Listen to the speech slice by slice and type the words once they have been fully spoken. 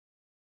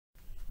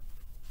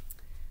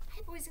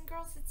Boys and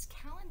girls, it's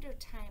calendar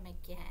time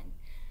again.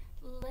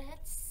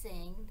 Let's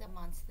sing the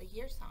months of the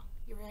year song.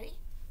 You ready?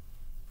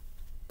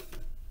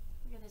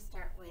 We're going to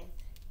start with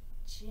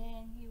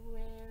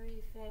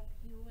January,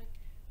 February,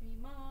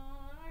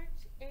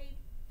 March,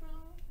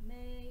 April,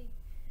 May,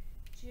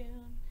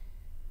 June,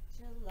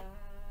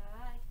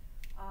 July,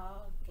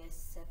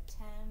 August,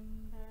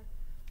 September,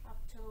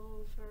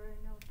 October,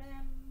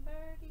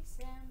 November,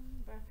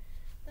 December.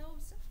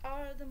 Those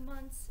are the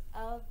months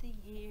of the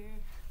year.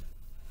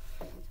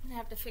 I'm going to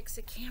have to fix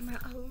the camera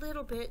a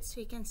little bit so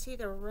you can see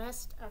the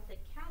rest of the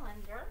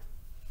calendar.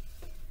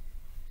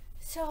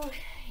 So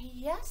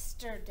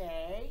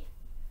yesterday,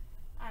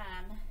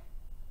 I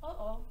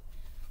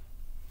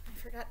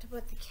forgot to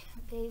put the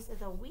days of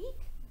the week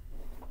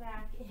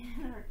back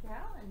in our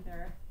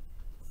calendar.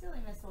 Silly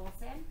Miss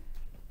Olsen.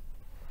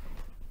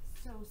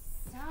 So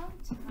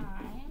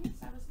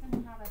sometimes I was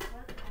going to have us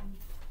work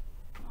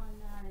on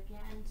that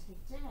again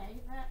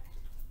today, but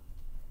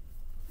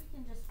we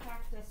can just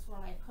practice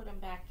while I put them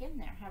back in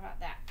there. How about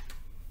that?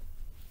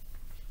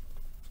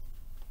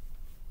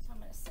 So I'm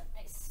going to set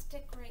my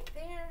stick right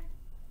there.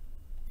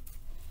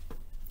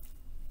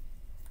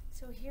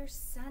 So here's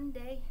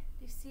Sunday.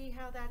 Do you see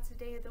how that's a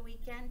day of the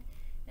weekend?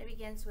 It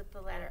begins with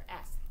the letter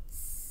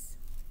S.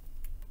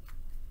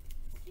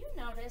 You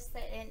notice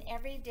that in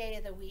every day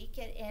of the week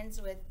it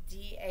ends with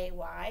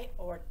D-A-Y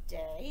or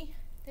day.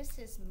 This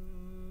is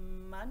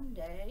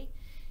Monday.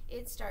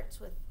 It starts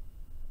with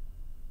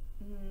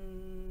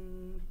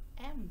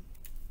M.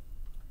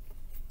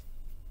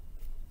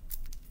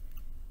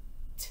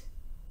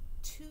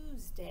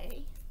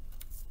 Tuesday.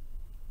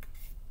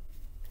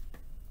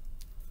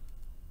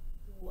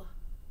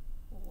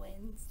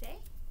 Wednesday.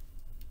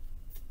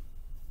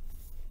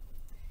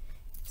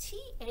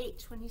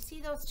 TH, when you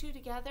see those two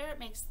together, it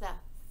makes the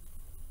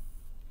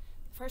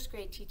first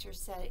grade teachers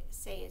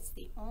say it's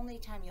the only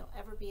time you'll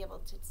ever be able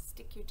to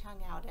stick your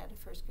tongue out at a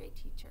first grade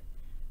teacher.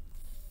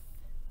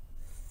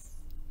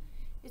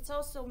 It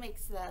also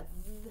makes the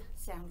th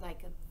sound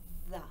like a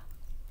the.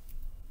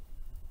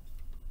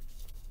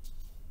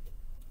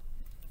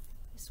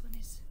 This one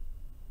is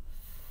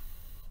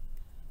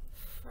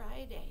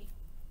Friday.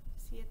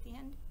 See at the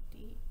end?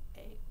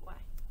 D-A-Y.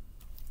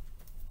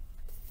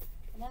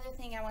 Another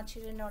thing I want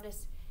you to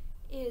notice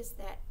is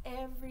that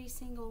every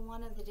single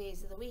one of the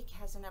days of the week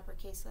has an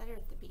uppercase letter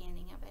at the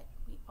beginning of it.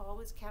 We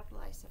always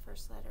capitalize the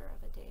first letter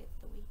of a day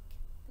of the week.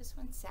 This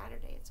one's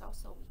Saturday. It's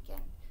also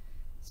weekend.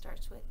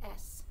 Starts with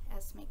S.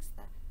 S makes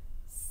the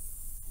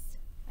S,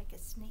 like a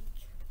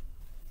snake.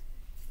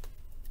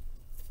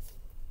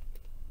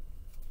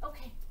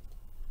 Okay.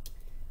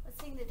 Let's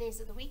sing the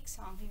days of the week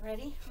song. You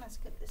ready? Let's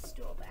get this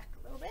stool back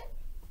a little bit.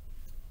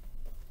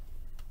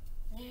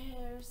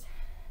 There's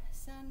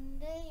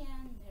Sunday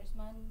and there's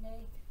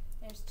Monday.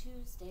 There's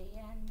Tuesday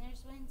and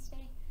there's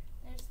Wednesday.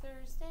 There's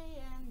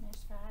Thursday and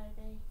there's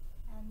Friday.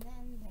 And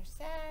then there's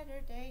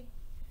Saturday.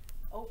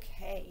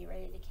 Okay, you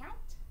ready to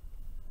count?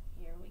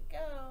 Here we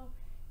go.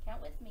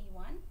 Count with me.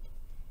 1,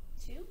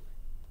 2,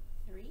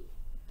 3,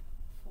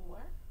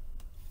 4,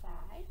 5,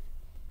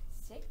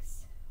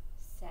 6,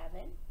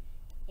 7,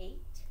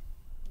 8,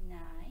 9,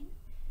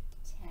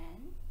 10,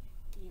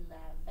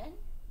 11,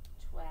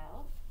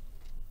 12,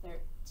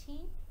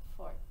 13,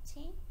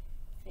 14,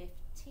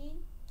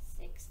 15,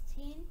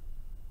 16.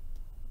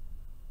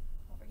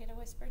 Don't forget to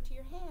whisper to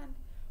your hand.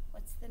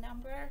 What's the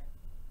number?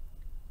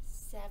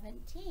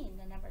 17.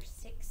 The number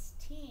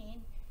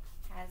 16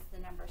 has the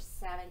number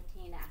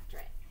 17 after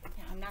it.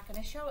 Now I'm not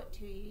going to show it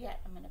to you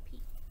yet. I'm going to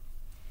peek.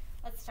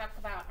 Let's talk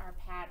about our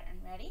pattern.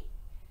 Ready?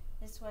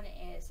 This one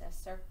is a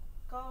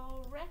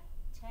circle,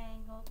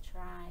 rectangle,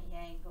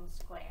 triangle,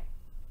 square.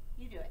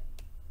 You do it.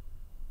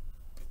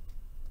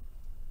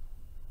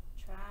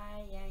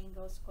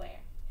 Triangle,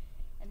 square.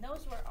 And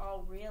those were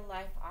all real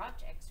life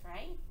objects,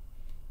 right?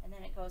 And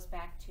then it goes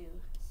back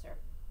to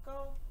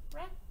circle,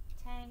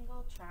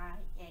 rectangle,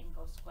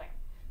 triangle, square.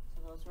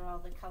 So those were all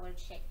the colored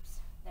shapes.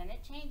 Then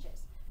it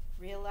changes.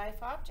 Real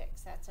life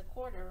objects, that's a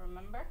quarter,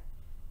 remember?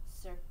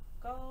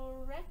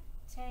 Circle,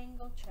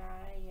 rectangle,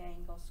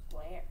 triangle,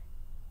 square.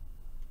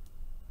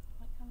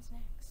 What comes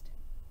next?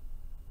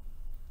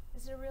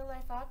 Is it a real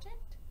life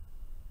object?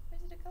 Or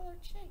is it a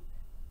colored shape?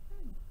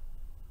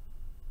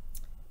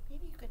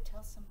 Maybe you could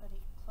tell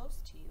somebody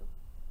close to you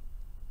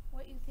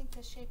what you think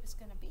the shape is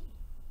going to be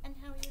and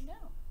how you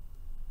know.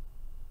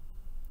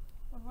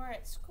 When we're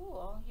at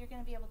school, you're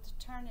going to be able to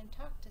turn and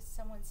talk to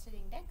someone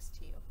sitting next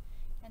to you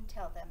and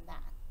tell them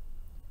that.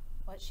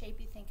 What shape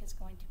you think is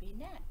going to be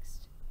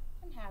next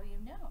and how you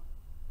know.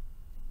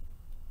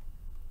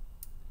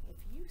 If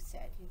you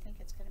said you think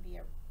it's going to be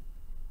a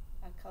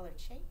colored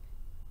shape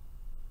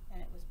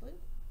and it was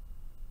blue,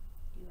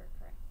 you were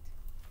correct.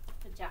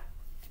 Good job.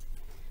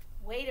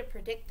 Way to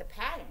predict the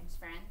patterns,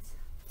 friends.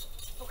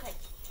 Okay,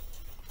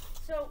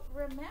 so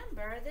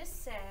remember this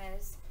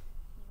says,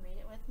 you read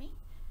it with me,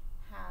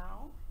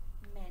 how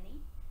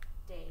many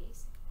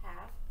days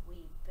have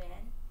we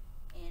been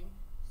in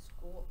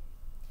school?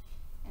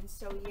 And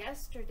so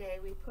yesterday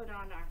we put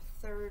on our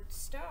third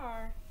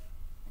star,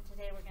 and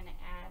today we're going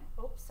to add,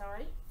 oops,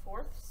 sorry,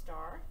 4th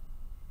star.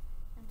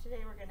 And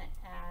today we're going to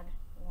add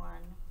 1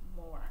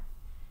 more.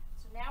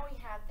 So now we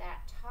have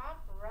that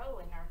top row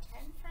in our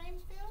 10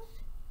 frame filled.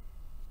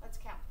 Let's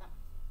count them.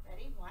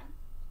 Ready? 1,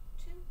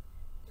 2,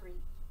 3,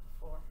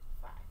 4,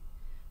 5.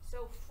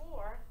 So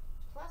 4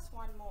 plus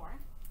 1 more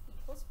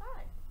equals 5.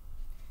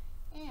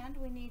 And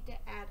we need to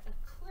add a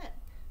clip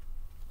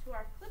to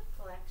our clip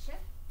collection.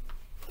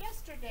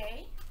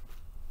 Yesterday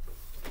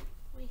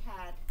we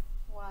had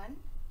 1,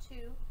 2,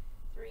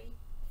 3,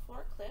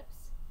 4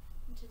 clips.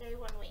 And today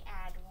when we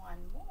add 1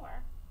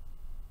 more,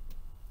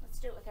 let's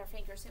do it with our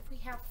fingers. If we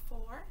have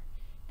 4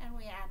 and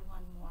we add 1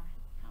 more,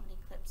 how many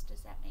clips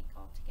does that make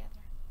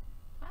altogether?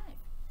 5.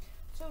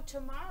 So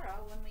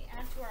tomorrow when we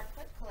add to our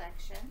clip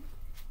collection,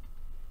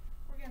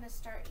 we're going to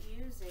start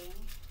using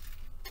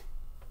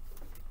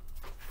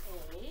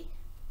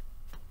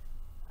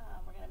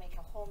we're going to make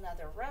a whole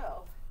nother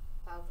row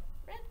of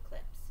red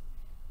clips,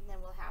 and then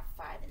we'll have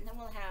 5, and then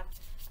we'll have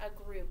a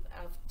group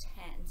of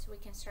 10, so we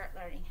can start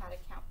learning how to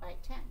count by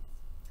 10s.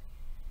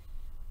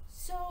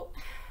 So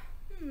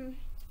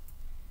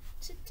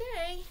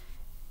today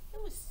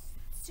it was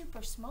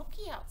super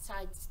smoky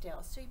outside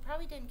still, so you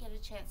probably didn't get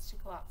a chance to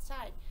go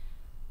outside,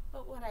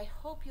 but what I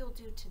hope you'll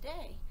do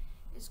today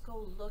is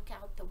go look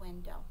out the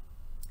window.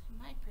 And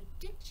my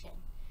prediction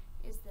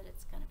is that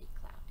it's going to be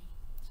cloudy.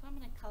 So I'm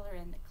going to color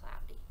in the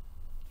cloudy.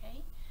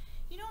 Okay?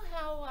 You know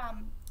how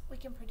we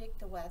can predict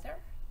the weather?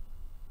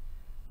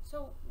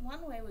 So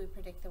one way we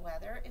predict the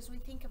weather is we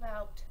think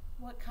about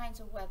what kinds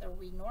of weather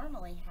we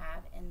normally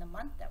have in the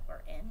month that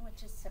we're in,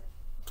 which is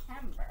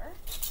September.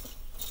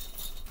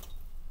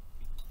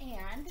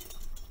 And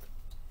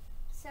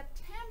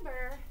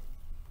September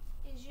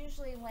is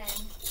usually when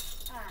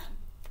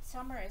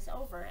summer is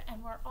over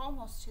and we're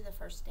almost to the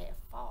first day of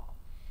fall.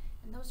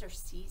 And those are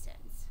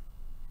seasons.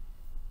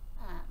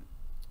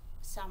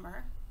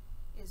 Summer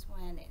is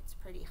when it's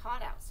pretty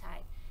hot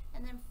outside,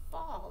 and then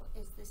fall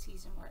is the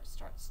season where it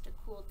starts to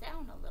cool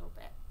down a little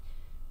bit.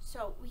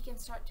 So we can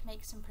start to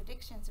make some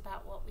predictions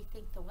about what we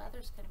think the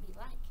weather's going to be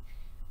like.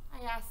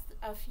 I asked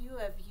a few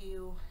of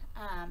you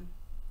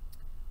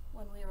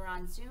when we were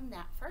on Zoom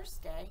that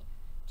first day,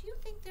 do you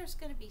think there's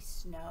going to be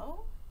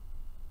snow?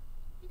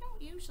 You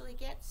don't usually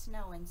get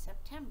snow in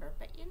September,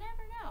 but you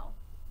never know.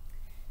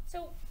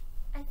 So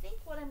I think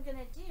what I'm going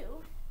to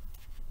do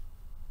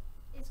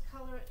is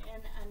color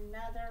in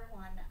another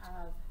one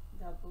of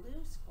the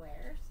blue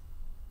squares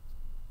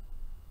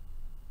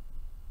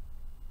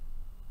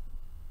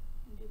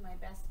and do my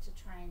best to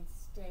try and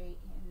stay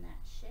in that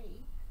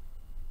shape.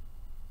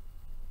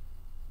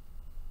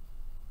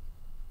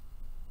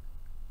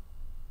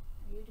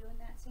 Are you doing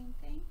that same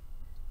thing?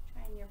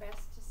 Trying your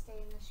best to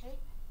stay in the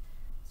shape?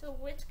 So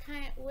which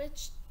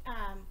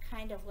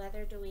kind of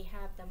weather do we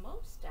have the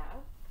most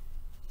of?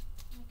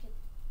 I could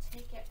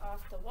take it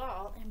off the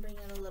wall and bring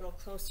it a little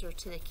closer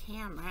to the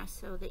camera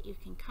so that you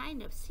can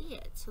kind of see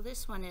it. So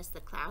this one is the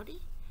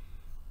cloudy,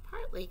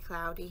 partly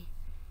cloudy.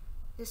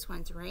 This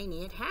one's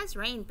rainy. It has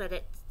rained,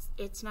 but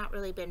it's not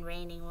really been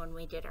raining when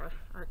we did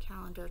our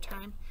calendar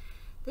time.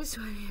 This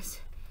one is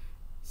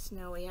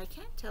snowy. I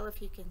can't tell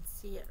if you can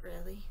see it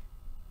really.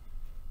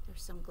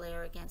 There's some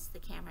glare against the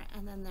camera.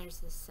 And then there's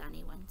the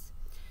sunny ones.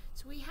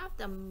 So we have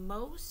the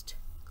most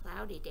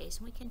cloudy days,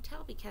 and we can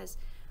tell because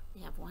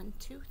we have 1,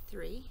 2,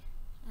 3,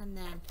 and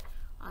then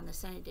on the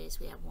sunny days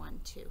we have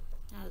 1, 2.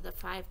 Out of the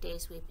 5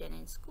 days we've been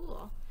in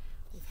school,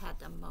 we've had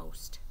the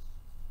most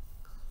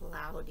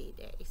cloudy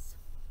days.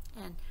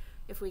 And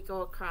if we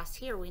go across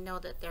here, we know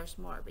that there's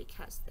more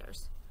because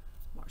there's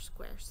more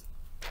squares.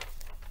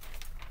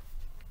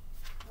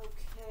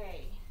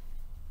 Okay.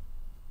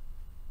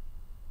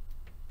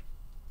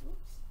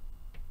 Oops.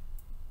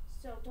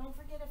 So don't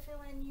forget to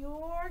fill in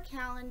your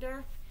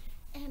calendar,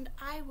 and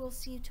I will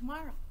see you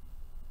tomorrow.